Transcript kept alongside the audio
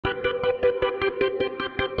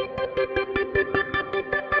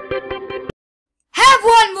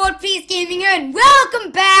Gaming here, and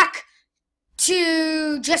welcome back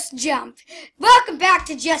to Just Jump. Welcome back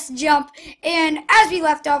to Just Jump. And as we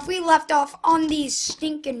left off on these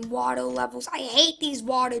stinking water levels. I hate these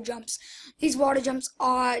water jumps. These water jumps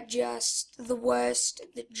are just the worst.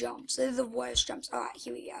 They're the worst jumps. All right,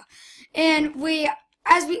 here we go. And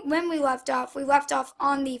when we left off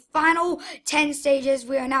on the final 10 stages.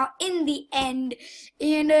 We are now in the end,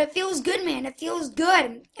 and it feels good, man. It feels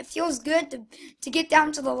good. It feels good to get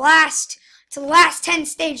down to the last 10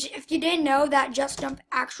 stages. If you didn't know that Just Jump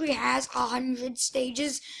actually has 100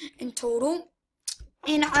 stages in total.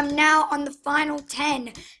 And I'm now on the final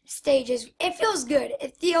 10 stages. It feels good.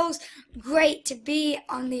 It feels great to be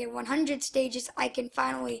on the 100 stages. I can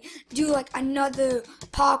finally do like another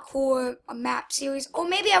parkour map series. Or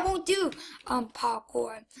maybe I won't do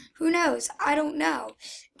parkour. Who knows? I don't know.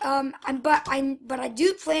 But I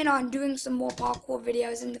do plan on doing some more parkour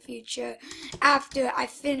videos in the future after I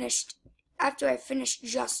finish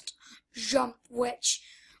Just Jump, which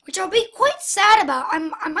I'll be quite sad about. I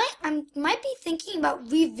might be thinking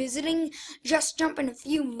about revisiting Just Jump in a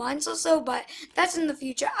few months or so, but that's in the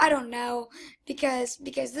future. I don't know, because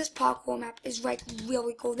this parkour map is like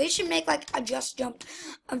really cool. They should make like a Just Jump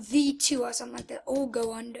a V2 or something like that, or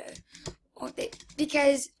Go Under.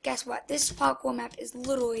 Because guess what? This parkour map is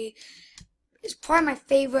probably my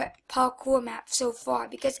favorite parkour map so far,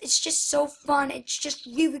 because it's just so fun. It's just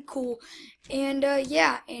really cool. And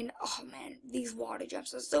yeah, and oh man, these water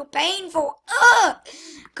jumps are so painful.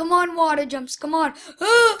 Come on, water jumps, come on.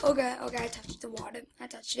 Okay, I touched the water. I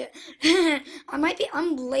touched it.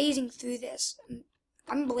 I'm blazing through this.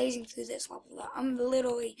 I'm blazing through this level. I'm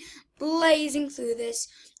literally blazing through this.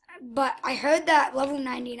 But I heard that level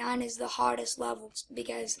 99 is the hardest level,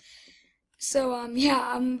 so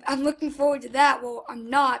yeah, I'm looking forward to that. Well, I'm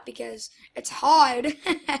not, because it's hard.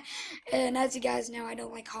 And as you guys know, I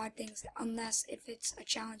don't like hard things unless if it's a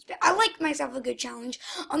challenge. But I like myself a good challenge,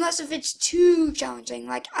 unless if it's too challenging.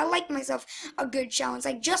 Like, I like myself a good challenge.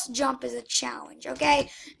 Like, Just Jump is a challenge, okay?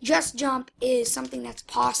 Just Jump is something that's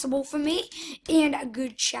possible for me, and a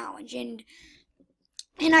good challenge. And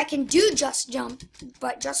I can do Just Jump,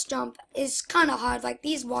 but Just Jump is kind of hard. Like,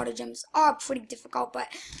 these water jumps are pretty difficult, but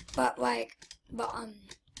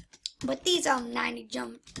these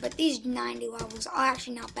 90 levels are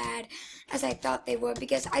actually not bad as I thought they were,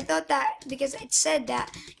 because it said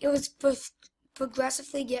that it was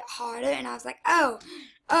progressively get harder, and I was like, oh,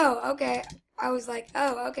 okay. I was like,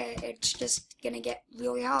 oh, okay, it's just gonna get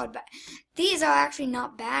really hard. But these are actually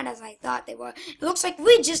not bad as I thought they were. It looks like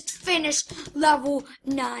we just finished level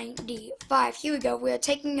 95. Here we go. We're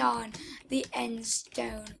taking on the end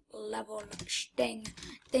stone level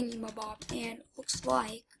thingy-mabob. And looks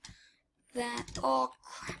like that. Oh,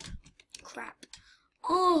 crap.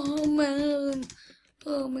 Oh,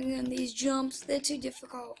 man, these jumps, they're too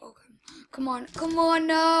difficult. Okay, come on,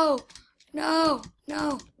 no.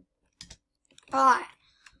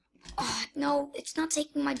 No, it's not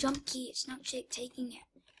taking my jump key. It's not taking it.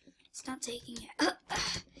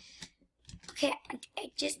 Okay,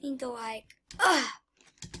 I just need to like,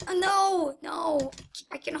 no,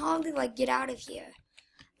 I can hardly like get out of here.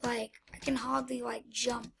 Like, I can hardly like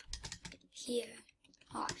jump here.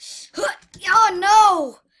 Oh,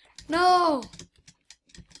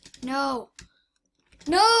 no.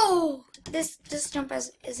 This jump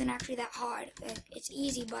isn't actually that hard. Like, it's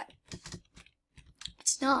easy, but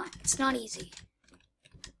it's not easy.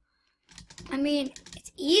 I mean,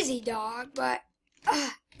 it's easy, dog, but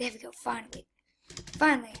there we go, finally.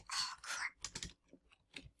 Oh, crap.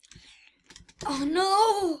 Oh,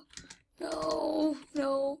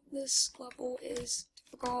 no, this level is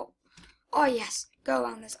difficult. Oh, yes, go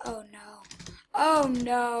around this. Oh,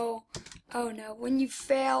 no, when you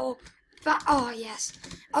fail, oh, yes.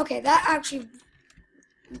 Okay, that actually,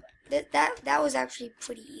 that was actually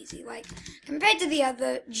pretty easy. Like, compared to the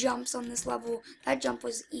other jumps on this level, that jump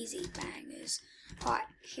was easy bangers. Alright,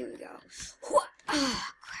 here we go. Crap.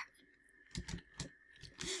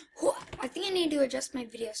 I think I need to adjust my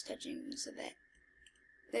video settings a bit.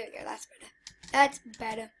 There we go, that's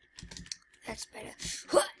better.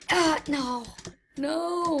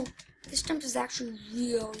 No. This jump is actually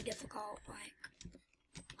really difficult. Like,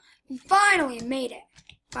 finally made it.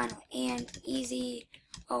 And easy.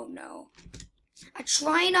 Oh no. I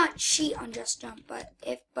try not cheat on Just Jump, but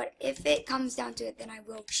if it comes down to it, then I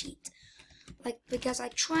will cheat. Like, because I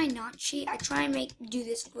try not cheat. I try and do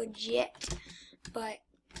this legit, but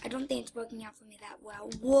I don't think it's working out for me that well.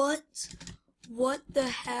 What the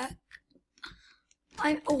heck?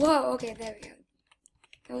 Whoa, okay, there we go.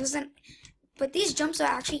 It wasn't, but these jumps are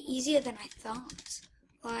actually easier than I thought.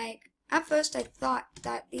 Like, At first, I thought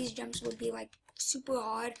that these jumps would be like super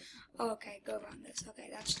hard. Oh, okay, go around this. Okay,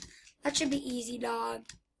 that should be easy, dog.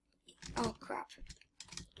 Oh crap.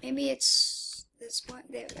 Maybe it's this one.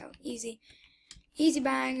 There we go. Easy. Easy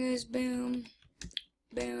bangers. Boom.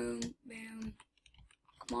 Boom. Boom.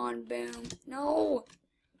 Come on, boom. No.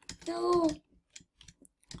 No.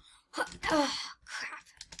 Oh, crap.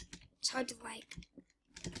 It's hard to, like,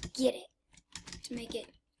 get it. To make it.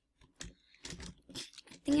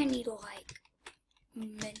 I think I need, like,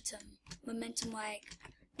 momentum. Momentum, like,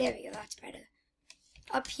 there we go. That's better.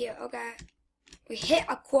 Up here, okay. We hit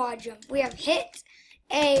a quad jump. We have hit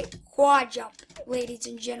a quad jump, ladies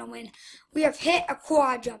and gentlemen. We have hit a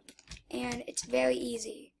quad jump. And it's very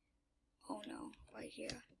easy. Oh, no. Right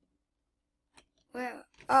here. Where?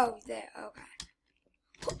 Oh, there. Okay.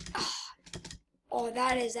 Oh,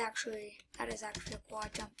 that is actually a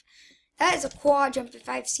quad jump. That is a quad jump if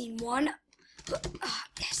I've seen one.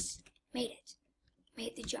 Yes, made it.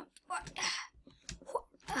 Made the jump.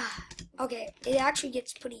 Okay, it actually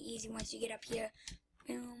gets pretty easy once you get up here.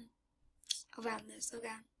 Boom. Around this,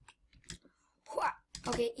 okay.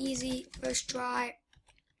 Okay, easy. First try.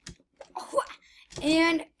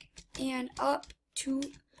 And up to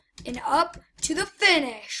the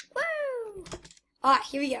finish. Woo! Alright,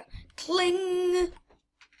 here we go. Cling.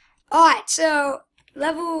 Alright, so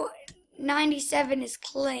level 97 is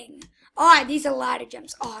cling. Alright, these are ladder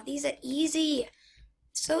jumps. Oh, these are easy.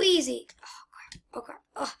 So easy. Oh crap. Oh crap.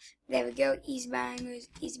 Oh, there we go. Easy bangers.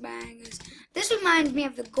 Easy bangers. This reminds me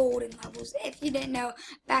of the golden levels. If you didn't know,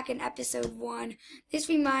 back in episode 1, this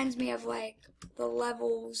reminds me of like the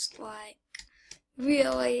levels, like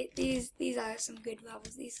really, these are some good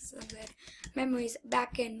levels. These are some good memories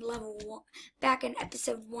back in level 1, back in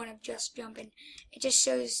episode 1 of Just Jumping. It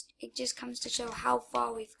just comes to show how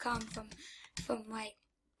far we've come from like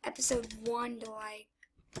episode 1 to like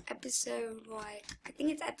episode, like, I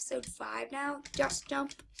think it's episode 5 now, Just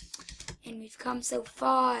Jump. And we've come so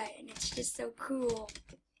far, and it's just so cool.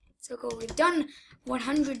 So cool. We've done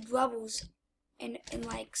 100 levels in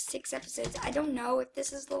like 6 episodes. I don't know if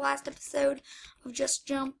this is the last episode of Just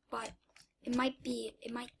Jump, but it might be.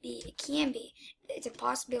 It can be. It's a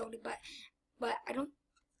possibility, but I don't.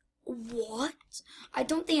 What? I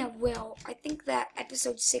don't think it will. I think that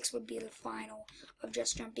episode 6 would be the final of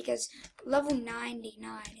Just Jump, because level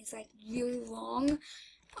 99 is like really long.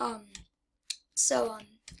 So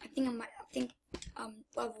I think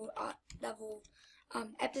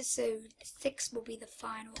episode 6 will be the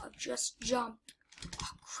final of Just Jump.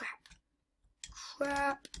 Oh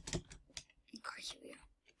crap. Okay, here we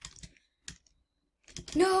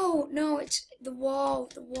go. No, it's the wall.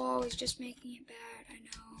 The wall is just making it bad. I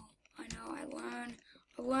know.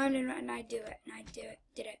 I learned and I do it.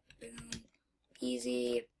 Did it. Boom.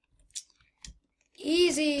 Easy.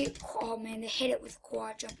 Oh man, they hit it with a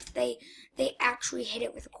quad jump. They actually hit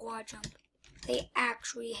it with a quad jump. They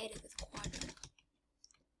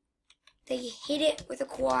hit it with a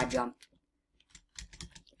quad jump.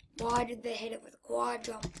 Why did they hit it with a quad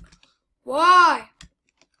jump? Why?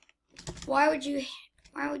 Why would you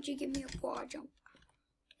give me a quad jump?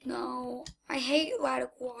 No, I hate ladder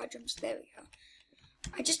quad jumps. There we go.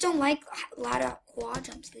 I just don't like ladder quad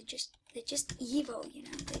jumps. They're just evil, you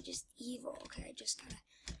know. They're just evil. Okay, I just gotta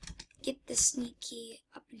get the sneak key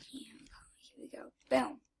up in here. Here we go.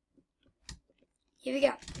 Boom. Here we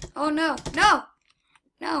go. Oh no. No.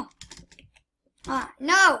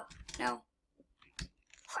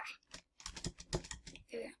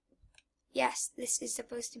 Here we go. Yes, this is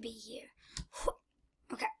supposed to be here.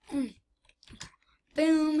 Okay. Okay.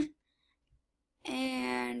 Boom.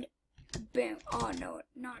 And boom. Oh no,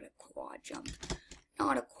 not a quad jump.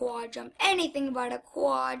 Not a quad jump. Anything but a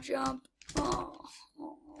quad jump. Oh.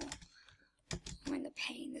 I'm in the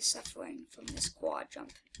pain, the suffering from this quad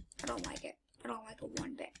jump. I don't like it. I don't like it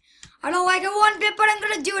one bit. But I'm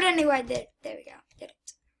gonna do it anyway. There we go. Did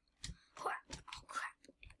it. Oh crap.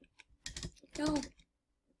 No.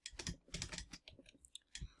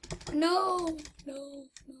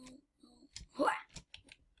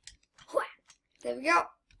 There we go.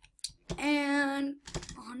 And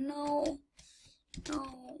oh no.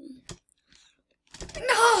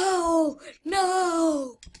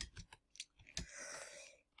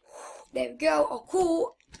 There we go. Oh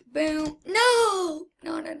cool. Boom. No,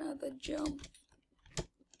 not another jump.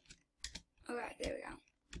 Alright, there we go.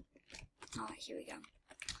 Alright, here we go.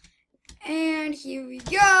 And here we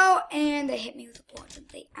go. And they hit me with a quad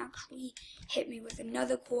jump. They actually hit me with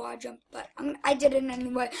another quad jump, but I did it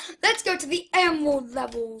anyway. Let's go to the emerald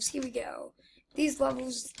levels. Here we go. These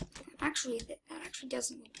levels, actually, that actually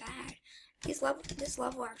doesn't look bad. This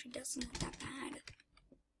level actually doesn't look that bad.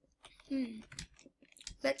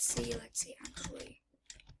 Let's see, actually.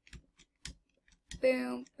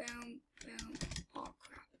 Boom, boom, boom. Oh,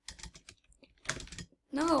 crap.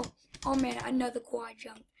 No. Oh, man, another quad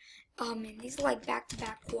jump. Oh, man, these are like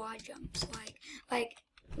back-to-back quad jumps. Like,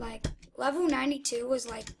 level 92 was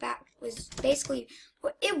basically,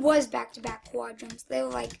 well, it was back-to-back quad jumps. They were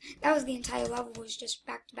like, that was the entire level, was just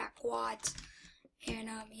back-to-back quads. And,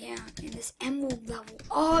 yeah, and this emerald level.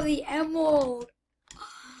 Oh, the emerald.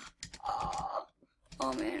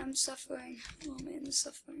 Oh man, I'm suffering. Oh man, the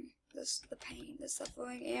suffering. The pain, the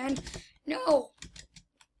suffering, and no!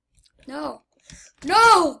 No!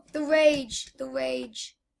 No! The rage! The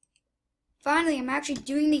rage. Finally, I'm actually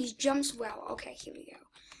doing these jumps well. Okay, here we go.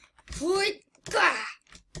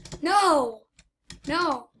 No!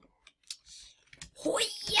 No!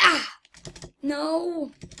 Hoya!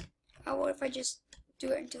 No! Oh, what if I just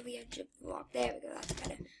do it until the edge of the block? There we go, that's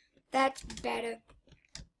better. That's better.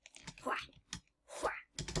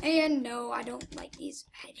 And no, I don't like these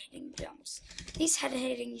head-hitting jumps. These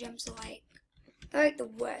head-hitting jumps are they're like the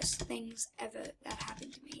worst things ever that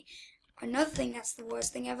happened to me. Another thing that's the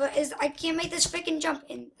worst thing ever is I can't make this freaking jump.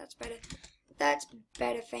 And that's better. That's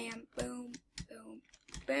better, fam. Boom, boom,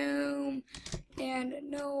 boom. And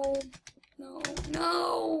no, no,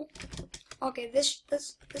 no. Okay, this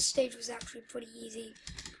stage was actually pretty easy.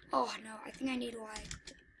 Oh no, I think I need to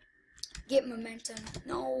get momentum.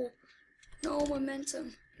 No. No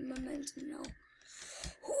momentum. Momentum, no.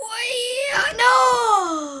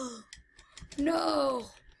 No! No!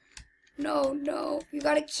 No, no. You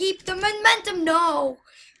gotta keep the momentum. No!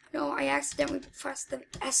 No, I accidentally pressed the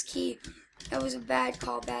S key. That was a bad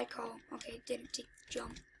call, bad call. Okay, didn't take the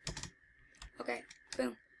jump. Okay,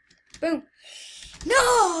 boom. Boom.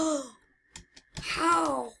 No!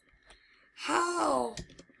 How? How?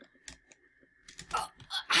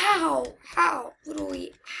 How?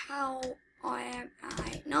 Literally, how am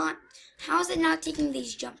I not? How is it not taking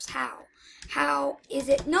these jumps? How? How is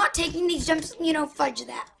it not taking these jumps? You know, fudge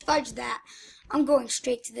that. Fudge that. I'm going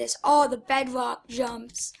straight to this. Oh, the bedrock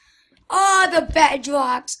jumps. Oh, the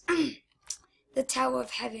bedrocks. The Tower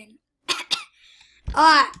of Heaven.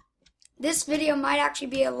 This video might actually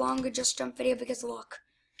be a longer Just Jump video because look.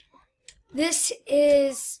 This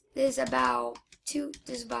is about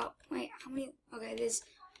wait, how many? Okay, there's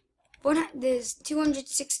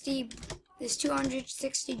 260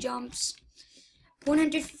 jumps,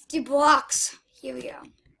 150 blocks. Here we go.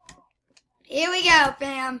 Here we go,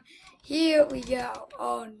 fam. Here we go.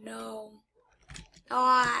 Oh no.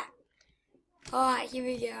 Alright, here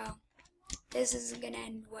we go. This isn't gonna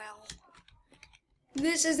end well.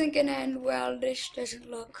 This isn't gonna end well. This doesn't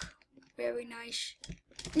look very nice.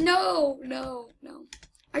 No, no, no.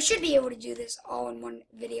 I should be able to do this all in one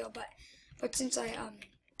video, but since I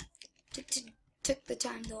took the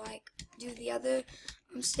time to do the other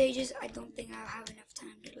stages, I don't think I'll have enough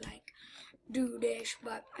time to do this.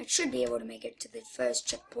 But I should be able to make it to the first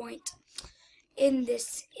checkpoint in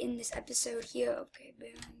this episode here. Okay,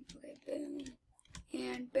 boom. Okay, boom.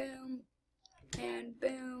 And boom. And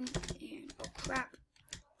boom. And oh crap.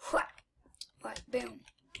 Right, boom.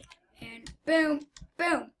 And boom.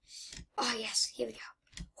 Boom. Oh yes, here we go.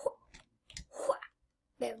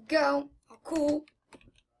 There we go. Oh cool.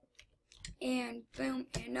 And boom.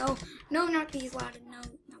 And no, not these ladders. No,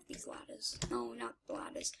 not these ladders. No, not the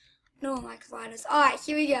ladders. No one likes ladders. Alright,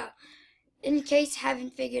 here we go. In case you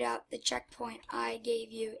haven't figured out, the checkpoint I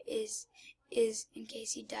gave you is in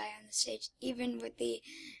case you die on the stage. Even with the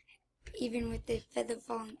feather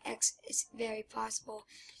falling X, it's very possible.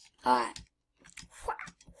 Alright.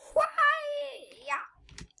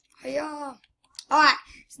 Alright,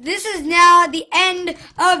 so this is now the end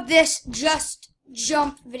of this Just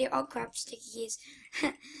Jump video. Oh crap, sticky keys.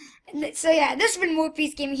 So yeah, this has been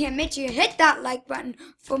Morpheus Gaming here. Make sure you hit that like button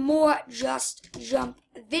for more Just Jump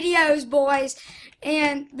videos, boys.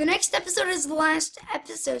 And the next episode is the last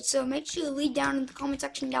episode, so make sure you leave down in the comment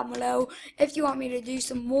section down below if you want me to do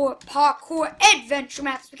some more parkour adventure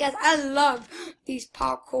maps, because I love these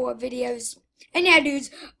parkour videos. And yeah, dudes,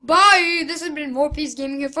 bye! This has been Morpheus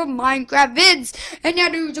Gaming here for Minecraft Vids. And yeah,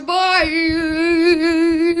 dudes, bye!